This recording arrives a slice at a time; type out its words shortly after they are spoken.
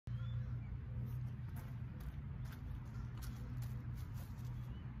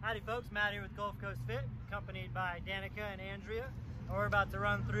Howdy folks, Matt here with Gulf Coast Fit, accompanied by Danika and Andrea. And we're about to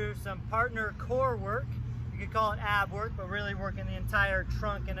run through some partner core work. You could call it ab work, but really working the entire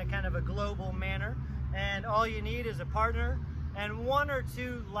trunk in a kind of a global manner. And all you need is a partner and one or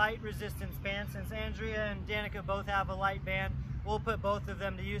two light resistance bands. Since Andrea and Danika both have a light band, we'll put both of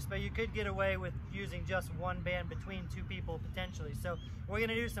them to use, but you could get away with using just one band between two people potentially. So we're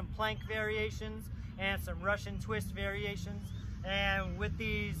gonna do some plank variations and some Russian twist variations. And with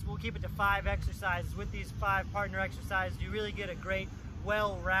these, we'll keep it to 5 exercises. With these 5 partner exercises, you really get a great,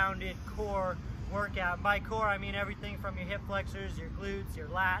 well-rounded core workout. By core, I mean everything from your hip flexors, your glutes, your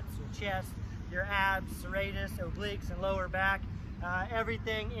lats, your chest, your abs, serratus, obliques, and lower back.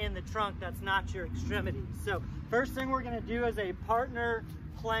 Everything in the trunk that's not your extremities. So first thing we're gonna do is a partner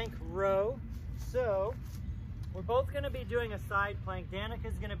plank row. So we're both gonna be doing a side plank.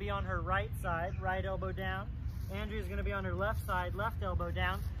 Danika's gonna be on her right side, right elbow down. Andrea's gonna be on her left side, left elbow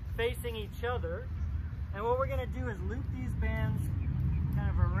down, facing each other. And what we're gonna do is loop these bands kind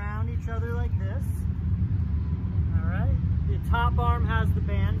of around each other like this. All right, the top arm has the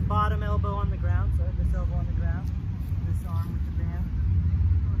band, bottom elbow on the ground, so this elbow on the ground, this arm with the band.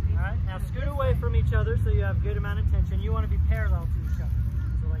 All right, now scoot away from each other so you have a good amount of tension. You wanna be parallel to each other.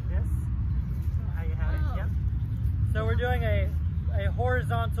 So like this, how you have it, yep. So we're doing a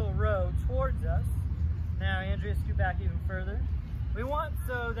horizontal row towards us. Now, Andrea, scoot back even further. We want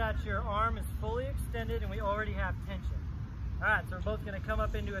so that your arm is fully extended and we already have tension. All right, so we're both gonna come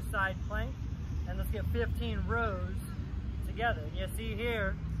up into a side plank and let's get 15 rows together. And you see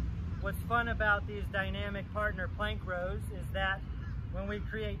here, what's fun about these dynamic partner plank rows is that when we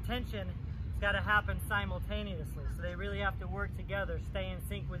create tension, it's gotta happen simultaneously. So they really have to work together, stay in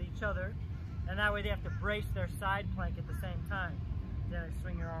sync with each other, and that way they have to brace their side plank at the same time. Then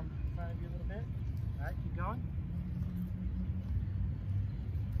swing your arm in front of you a little bit. All right, keep going.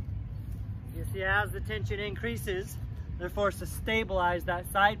 You see, as the tension increases, they're forced to stabilize that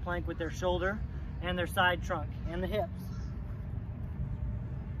side plank with their shoulder and their side trunk and the hips.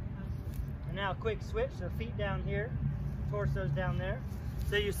 And now quick switch, so feet down here, torso's down there.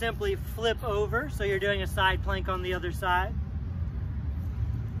 So you simply flip over, so you're doing a side plank on the other side.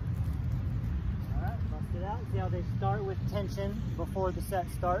 All right, bust it out. See how they start with tension before the set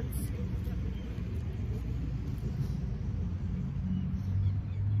starts.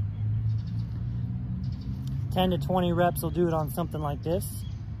 10 to 20 reps will do it on something like this.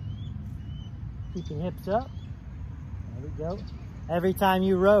 Keep the hips up. There we go. Every time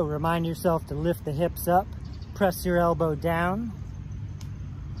you row, remind yourself to lift the hips up, press your elbow down,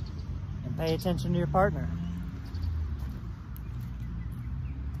 and pay attention to your partner.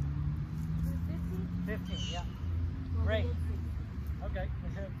 15, yeah. Great. Okay,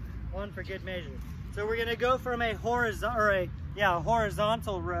 one for good measure. So we're gonna go from a horizontal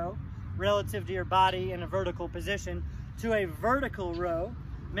row relative to your body in a vertical position to a vertical row,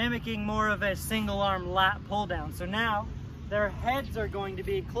 mimicking more of a single arm lat pull down. So now their heads are going to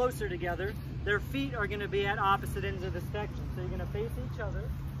be closer together, their feet are going to be at opposite ends of the spectrum. So you're going to face each other.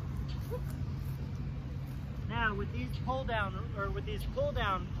 Now with these pull down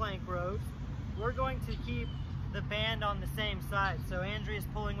plank rows, we're going to keep the band on the same side. So Andrea's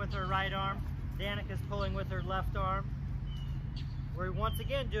pulling with her right arm, Danika's pulling with her left arm. We're once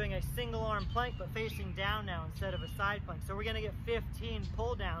again doing a single arm plank, but facing down now instead of a side plank. So we're gonna get 15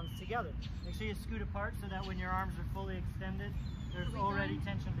 pull downs together. Make sure you scoot apart so that when your arms are fully extended, there's already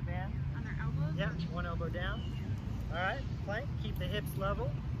tension to band. On their elbows? Yep, one elbow down. All right, plank, keep the hips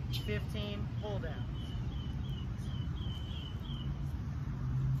level, 15 pull downs.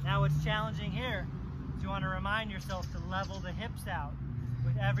 Now what's challenging here is you wanna remind yourself to level the hips out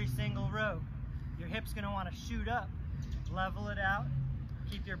with every single row. Your hip's gonna wanna shoot up. Level it out,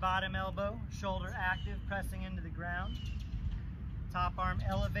 keep your bottom elbow, shoulder active, pressing into the ground. Top arm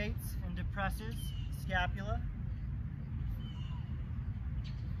elevates and depresses, scapula.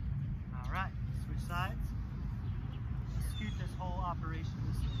 All right, switch sides. Scoot this whole operation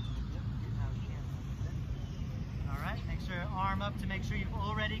this way. All right, make sure arm up to make sure you've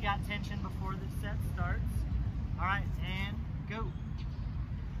already got tension before the set starts. All right, and go.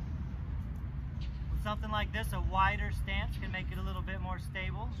 Something like this, a wider stance can make it a little bit more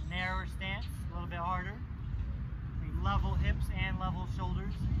stable. Narrower stance, a little bit harder. We level hips and level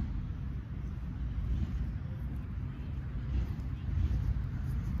shoulders.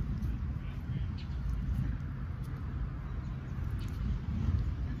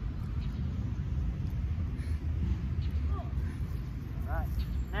 All right.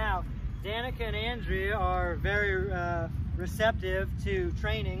 Now, Danika and Andrea are very receptive to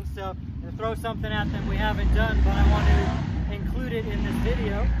training, so I'm gonna throw something at them we haven't done, but I want to included in this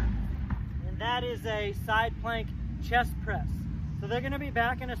video, and that is a side plank chest press. So they're going to be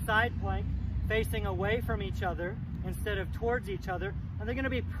back in a side plank facing away from each other instead of towards each other, and they're going to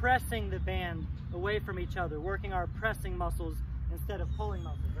be pressing the band away from each other, working our pressing muscles instead of pulling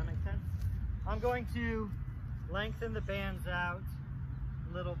muscles. Does that make sense? I'm going to lengthen the bands out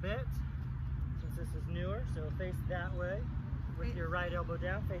a little bit since this is newer. So face that way with your right elbow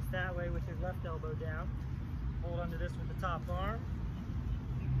down, face that way with your left elbow down. Hold onto this with the top arm.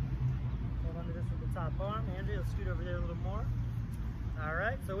 Hold onto this with the top arm. Andrea, let's scoot over there a little more. All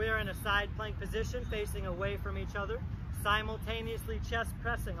right, so we are in a side plank position facing away from each other, simultaneously chest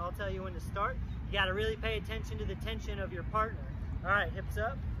pressing. I'll tell you when to start. You got to really pay attention to the tension of your partner. All right, hips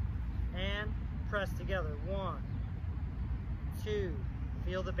up and press together. 1, 2,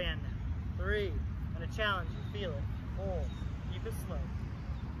 feel the band now. 3, I'm going to challenge you, feel it. 4, keep it slow.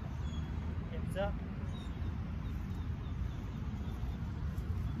 Hips up.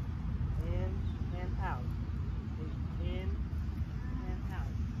 In and out. In and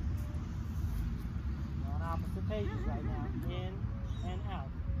out. We're on opposite pages right now. In and out.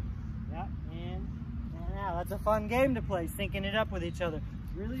 Yep, in and out. That's a fun game to play, syncing it up with each other.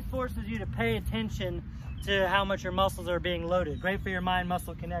 Really forces you to pay attention to how much your muscles are being loaded. Great for your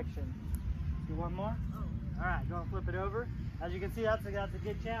mind-muscle connection. Do one more? All right, go and flip it over. As you can see, that's a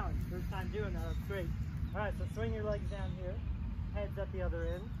good challenge. First time doing that, that's great. All right, so swing your legs down here. Heads up the other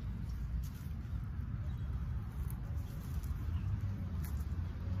end.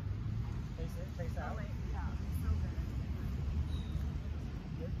 Face out.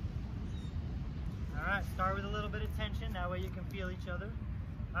 Good. All right, start with a little bit of tension. That way you can feel each other.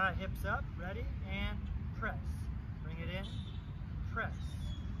 All right, hips up, ready, and press. Bring it in, press.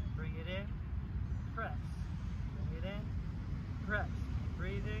 Bring it in, press. Bring it in, press.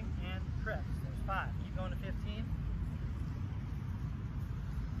 Breathing and press. There's 5. Keep going to 15.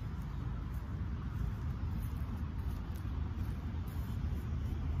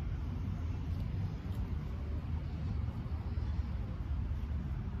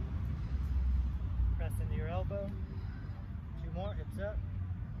 Press into your elbow. 2 more, hips up.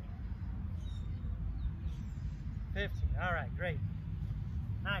 15. All right, great.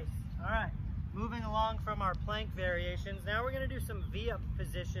 Nice. All right, moving along from our plank variations. Now we're going to do some V-up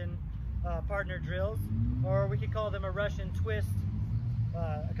position partner drills, or we could call them a Russian twist,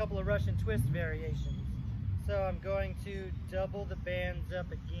 a couple of Russian twist variations. So I'm going to double the bands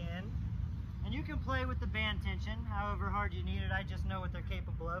up again. And you can play with the band tension however hard you need it. I just know what they're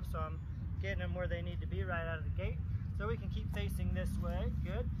capable of, so I'm getting them where they need to be right out of the gate. So we can keep facing this way.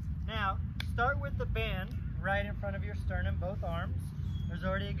 Good. Now, start with the band right in front of your sternum, both arms. There's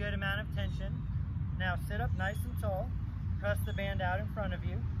already a good amount of tension. Now sit up nice and tall. Press the band out in front of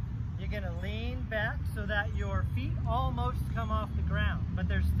you. You're going to lean back so that your feet almost come off the ground, but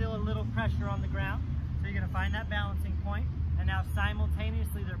there's still a little pressure on the ground. So you're going to find that balancing point. And now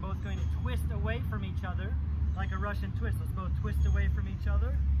simultaneously, they're both going to twist away from each other like a Russian twist. Let's both twist away from each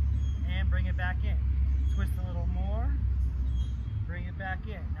other and bring it back in. Twist a little more. Bring it back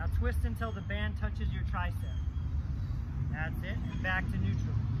in. Now twist until the band touches your tricep. That's it. And back to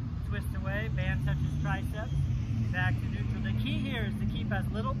neutral. Twist away, band touches tricep. Back to neutral. The key here is to keep as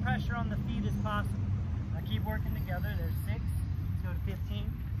little pressure on the feet as possible. Now keep working together. There's 6. Let's go to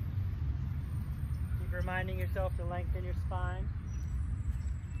 15. Keep reminding yourself to lengthen your spine.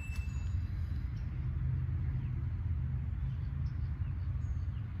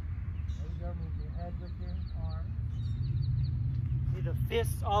 There you go. Move your head with your arm. The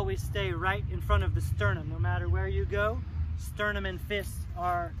fists always stay right in front of the sternum. No matter where you go, sternum and fists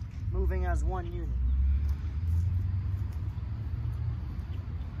are moving as one unit.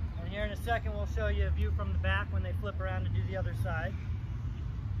 And here in a second, we'll show you a view from the back when they flip around to do the other side.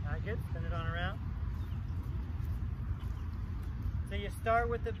 All right, good. Spin it on around. So you start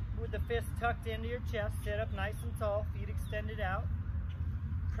with the fist tucked into your chest. Sit up nice and tall, feet extended out.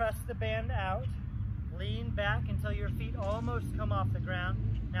 Press the band out. Lean back until your feet almost come off the ground.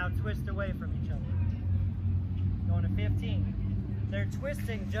 Now twist away from each other. Going to 15. They're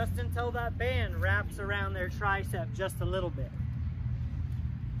twisting just until that band wraps around their tricep just a little bit.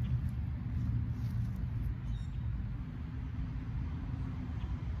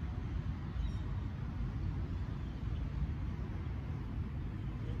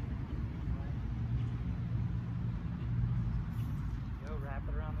 Go wrap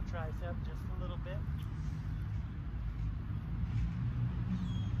it around the tricep just a little bit.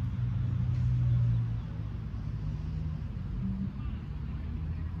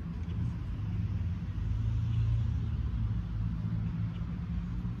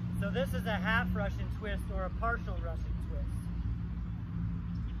 So this is a half Russian twist or a partial Russian twist.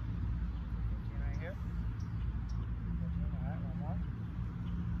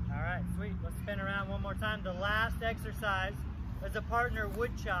 All right, sweet. Let's spin around one more time. The last exercise is a partner wood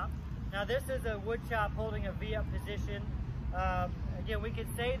chop. Now this is a wood chop holding a V-up position. Again, we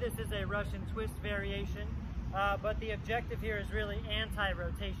could say this is a Russian twist variation, but the objective here is really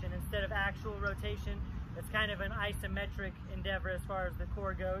anti-rotation instead of actual rotation. It's kind of an isometric endeavor as far as the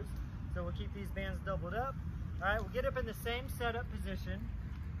core goes. So we'll keep these bands doubled up. All right, we'll get up in the same setup position.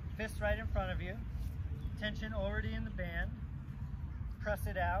 Fists right in front of you. Tension already in the band. Press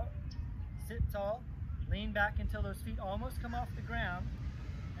it out. Sit tall. Lean back until those feet almost come off the ground.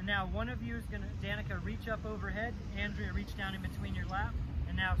 And now one of you is going to, Danika, reach up overhead. Andrea, reach down in between your lap.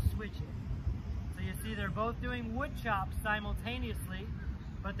 And now switch it. So you see they're both doing wood chops simultaneously,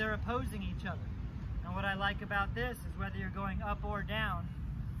 but they're opposing each other. And what I like about this is whether you're going up or down,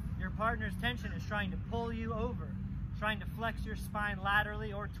 your partner's tension is trying to pull you over, trying to flex your spine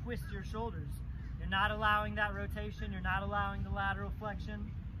laterally or twist your shoulders. You're not allowing that rotation, you're not allowing the lateral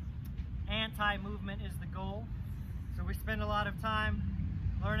flexion. Anti-movement is the goal. So we spend a lot of time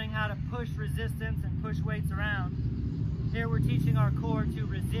learning how to push resistance and push weights around. Here we're teaching our core to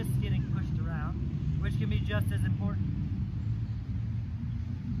resist getting pushed around, which can be just as important.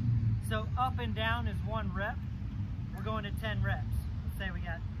 So up and down is 1 rep. We're going to 10 reps. Let's say we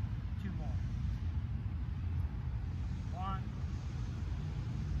got 2 more. 1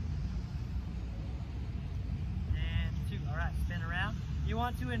 and 2. All right, spin around. You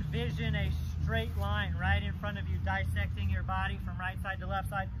want to envision a straight line right in front of you, dissecting your body from right side to left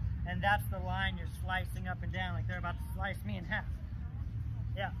side, and that's the line you're slicing up and down like they're about to slice me in half.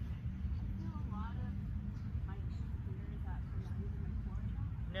 Yeah.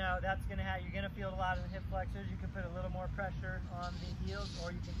 No, that's gonna have, you're gonna feel a lot in the hip flexors. You can put a little more pressure on the heels,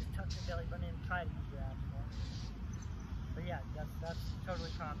 or you can just tuck the belly button in and try to use your abs more. But yeah, that's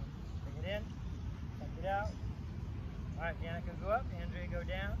totally common. Bring it in, tuck it out. All right, Danika, go up, Andrea, go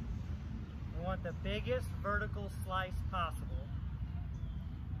down. We want the biggest vertical slice possible.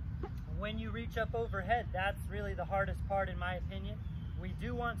 When you reach up overhead, that's really the hardest part in my opinion. We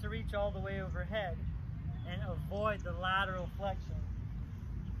do want to reach all the way overhead and avoid the lateral flexion.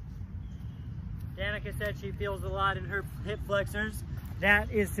 Danika said she feels a lot in her hip flexors.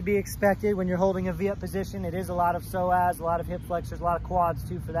 That is to be expected when you're holding a V-up position. It is a lot of psoas, a lot of hip flexors, a lot of quads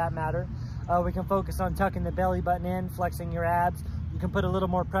too for that matter. We can focus on tucking the belly button in, flexing your abs. You can put a little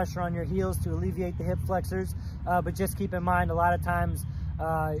more pressure on your heels to alleviate the hip flexors, but just keep in mind a lot of times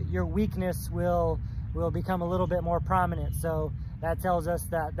your weakness will become a little bit more prominent. So that tells us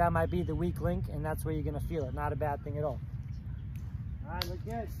that that might be the weak link, and that's where you're gonna feel it. Not a bad thing at all. All right, look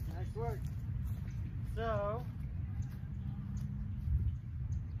good, nice work. So,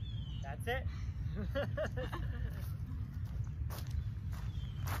 that's it.